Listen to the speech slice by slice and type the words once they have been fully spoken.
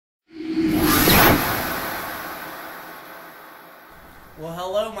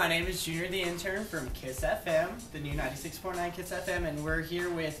my name is Junior the Intern from KISS FM, the new 96.9 KISS FM, and we're here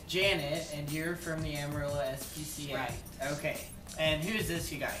with Janet, and you're from the Amarillo SPCA. Right. Okay. And who is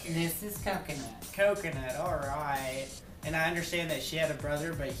this you got here? This is Coconut. Coconut, alright. And I understand that she had a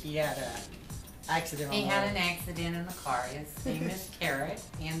brother, but he had a accident. He had an accident in the car. His name is Carrot,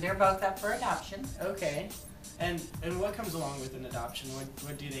 and they're both up for adoption. Okay. And what comes along with an adoption?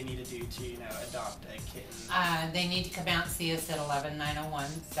 What do they need to do to, adopt a kitten? They need to come out and see us at 11901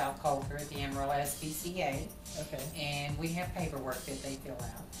 South Coulter at the Amarillo SPCA. Okay. And we have paperwork that they fill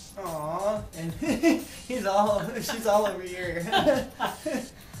out. Aww. And she's all over here.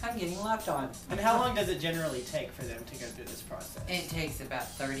 I'm getting left on. And how long does it generally take for them to go through this process? It takes about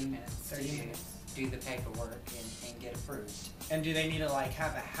 30 minutes 30 minutes. do the paperwork and get approved. And do they need to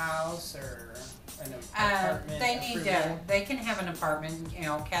have a house or an apartment? They need to. They can have an apartment.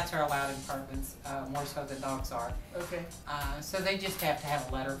 Cats are allowed in apartments more so than dogs are. Okay. So they just have to have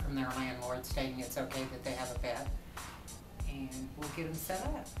a letter from their landlord stating it's okay that they have a pet, and we'll get them set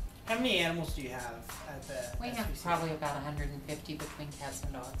up. How many animals do you have at the We have SPCA? probably about 150 between cats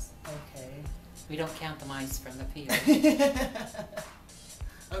and dogs. Okay. We don't count the mice from the field.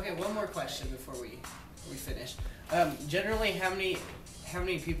 Okay, one more question before we finish. Generally, how many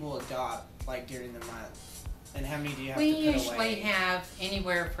people adopt during the month, and how many do you have We to put usually away? have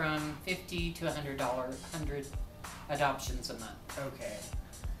anywhere from $50 to $100 adoptions a month. Okay.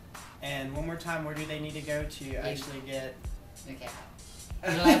 And one more time, where do they need to go to actually get The cat.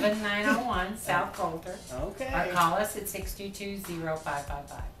 11901 South Coulter. Okay. Or call us at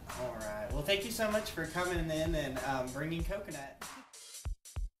 622-0555. All right. Well, thank you so much for coming in and bringing Coconut.